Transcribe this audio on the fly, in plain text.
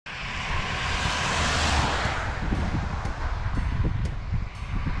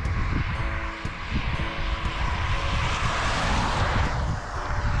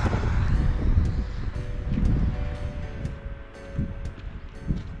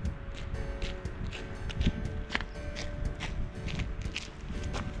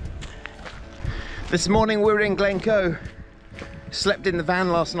This morning we're in Glen Coe. Slept in the van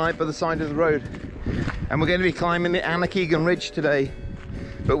last night by the side of the road, and we're going to be climbing the Aonach Eagach Ridge today.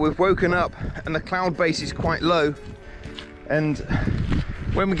 But we've woken up and the cloud base is quite low, and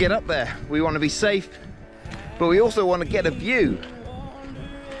when we get up there we want to be safe, but we also want to get a view.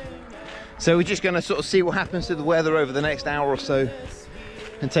 So we're just going to sort of see what happens to the weather over the next hour or so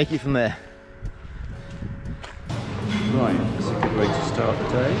and take it from there. Right, that's a good way to start the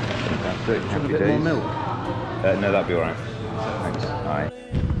day. A bit more milk? No, that'd be alright. Thanks. Alright.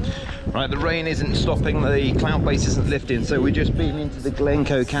 Right, the rain isn't stopping, the cloud base isn't lifting, so we're just been into the Glen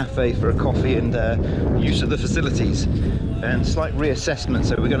Coe cafe for a coffee and use of the facilities and slight reassessment.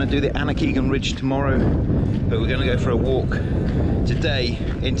 So we're going to do the Aonach Eagach Ridge tomorrow, but we're going to go for a walk today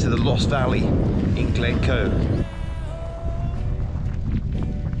into the Lost Valley in Glen Coe.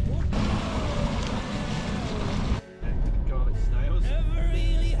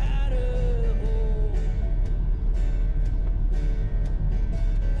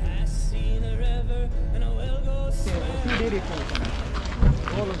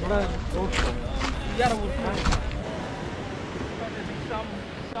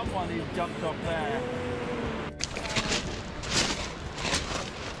 Someone who jumped up there.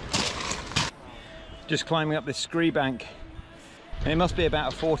 Just climbing up this scree bank, and it must be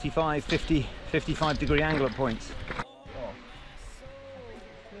about a 45, 50, 55 degree angle at points.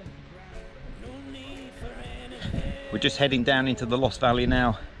 We're just heading down into the Lost Valley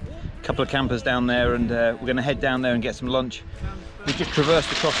now. A couple of campers down there, and we're going to head down there and get some lunch. We just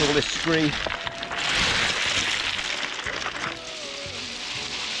traversed across all this scree.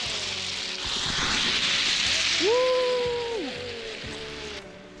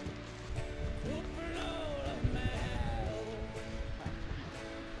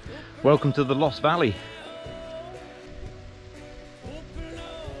 Welcome to the Lost Valley.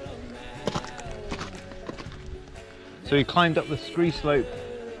 So we climbed up the scree slope,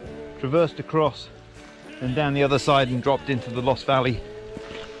 traversed across, and down the other side and dropped into the Lost Valley.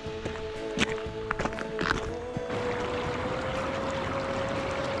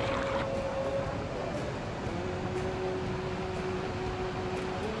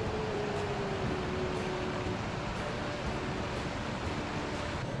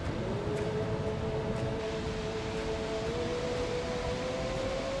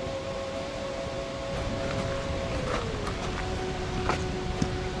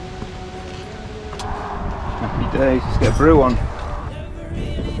 Happy days, let's get a brew on.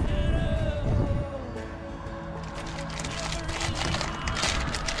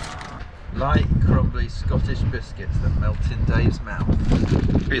 Light, crumbly Scottish biscuits that melt in Dave's mouth.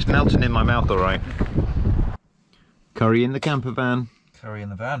 It's melting in my mouth, alright. Curry in the camper van. Curry in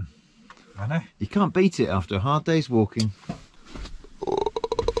the van. I know. You can't beat it after a hard day's walking.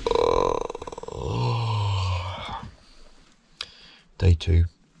 Day 2.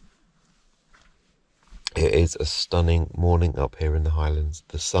 It is a stunning morning up here in the Highlands.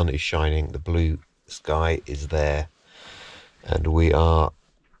 The sun is shining, the blue sky is there, and we are,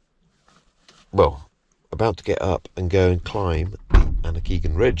 well, about to get up and go and climb the Aonach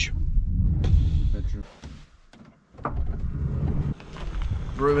Eagach Ridge.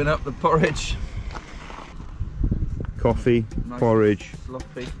 Brewing up the porridge. Coffee, Nice, porridge,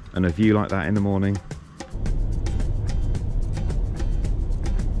 sloppy. and a view like that in the morning.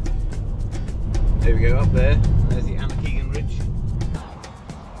 There we go, up there. There's the Aonach Eagach Ridge.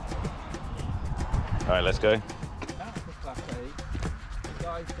 Alright, let's go.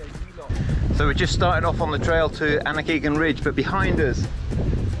 So we're just starting off on the trail to Aonach Eagach Ridge, but behind us,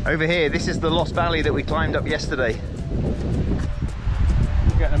 over here, this is the Lost Valley that we climbed up yesterday.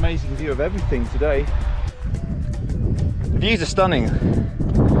 We get an amazing view of everything today. The views are stunning.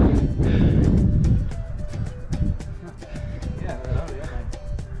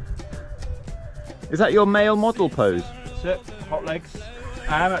 Is that your male model pose? That's it, hot legs.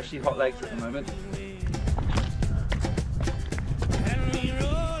 I am actually hot legs at the moment.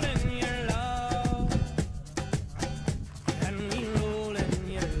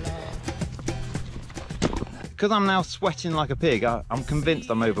 Because I'm now sweating like a pig, I'm convinced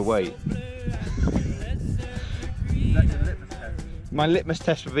I'm overweight. My litmus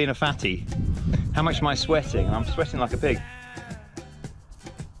test for being a fatty. How much am I sweating? And I'm sweating like a pig.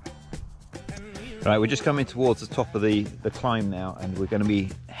 Right, we're just coming towards the top of the climb now, and we're going to be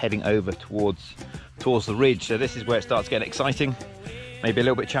heading over towards the ridge. So this is where it starts getting exciting. Maybe a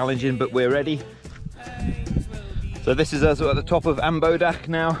little bit challenging, but we're ready. So this is us at the top of Aonach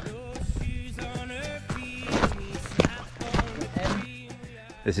now.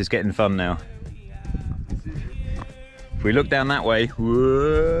 This is getting fun now. If we look down that way,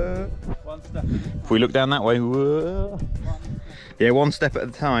 whoa. One step. we look down that way. Whoa. Yeah, one step at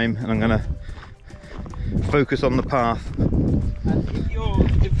a time, and I'm gonna focus on the path.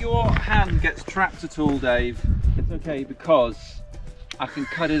 And if your hand gets trapped at all, Dave, it's okay because I can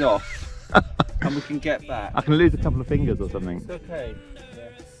cut it off and we can get back. I can lose a couple of fingers or something. It's okay.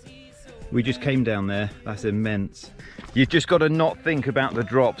 Yeah. We just came down there. That's immense. You've just got to not think about the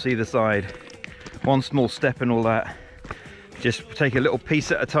drops either side. One small step and all that. Just take a little piece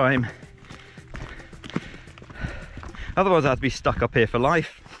at a time. Otherwise I'd be stuck up here for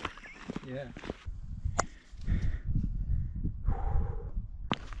life. Yeah.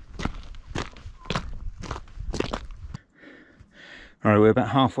 Alright, we're about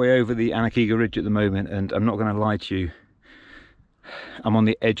halfway over the Aonach Eagach Ridge at the moment, and I'm not going to lie to you, I'm on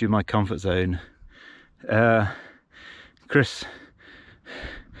the edge of my comfort zone. Chris,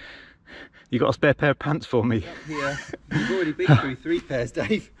 you got a spare pair of pants for me? Yeah, you've already been through 3 pairs,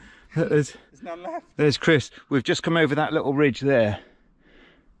 Dave. There's none left. There's Chris. We've just come over that little ridge there,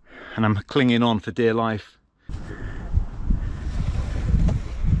 and I'm clinging on for dear life.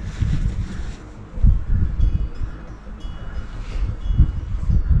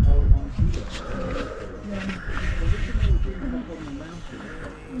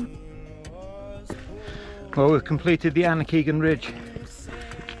 Well, we've completed the Aonach Eagach Ridge.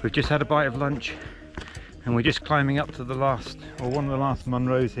 We've just had a bite of lunch, and we're just climbing up to the last, or one of the last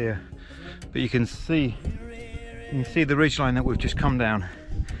Munros here. But you can see the ridgeline that we've just come down.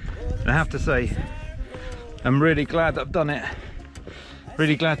 And I have to say, I'm really glad that I've done it.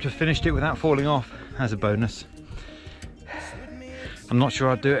 Really glad to have finished it without falling off as a bonus. I'm not sure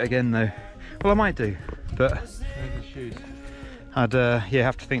I'd do it again though. Well, I might do, but I'd yeah,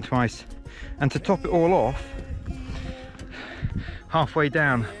 have to think twice. And to top it all off, halfway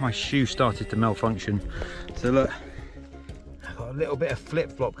down my shoe started to malfunction. So look, I've got a little bit of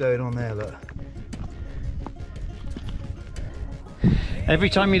flip-flop going on there, look. Every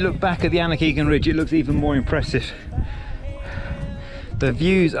time you look back at the Aonach Eagach Ridge, it looks even more impressive. The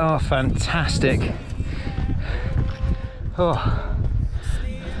views are fantastic. Oh.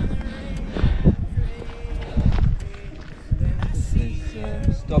 This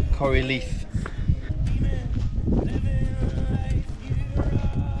is Stop Corrie Leaf.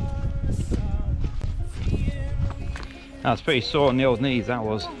 That was pretty sore on the old knees, that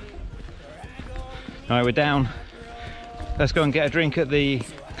was. Alright, we're down. Let's go and get a drink at the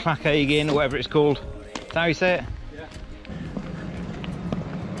Clackaig Inn, or whatever it's called. Is that how you say it? Yeah.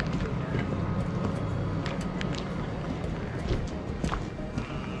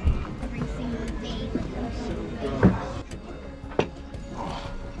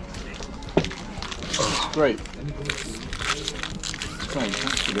 It's great. It's great,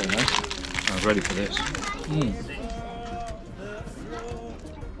 thanks for doing that. I was ready for this.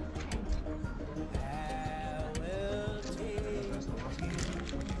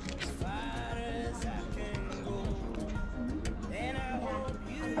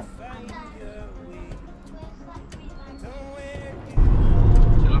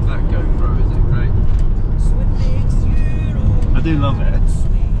 I do love it.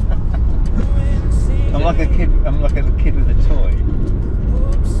 I'm like a kid with a toy.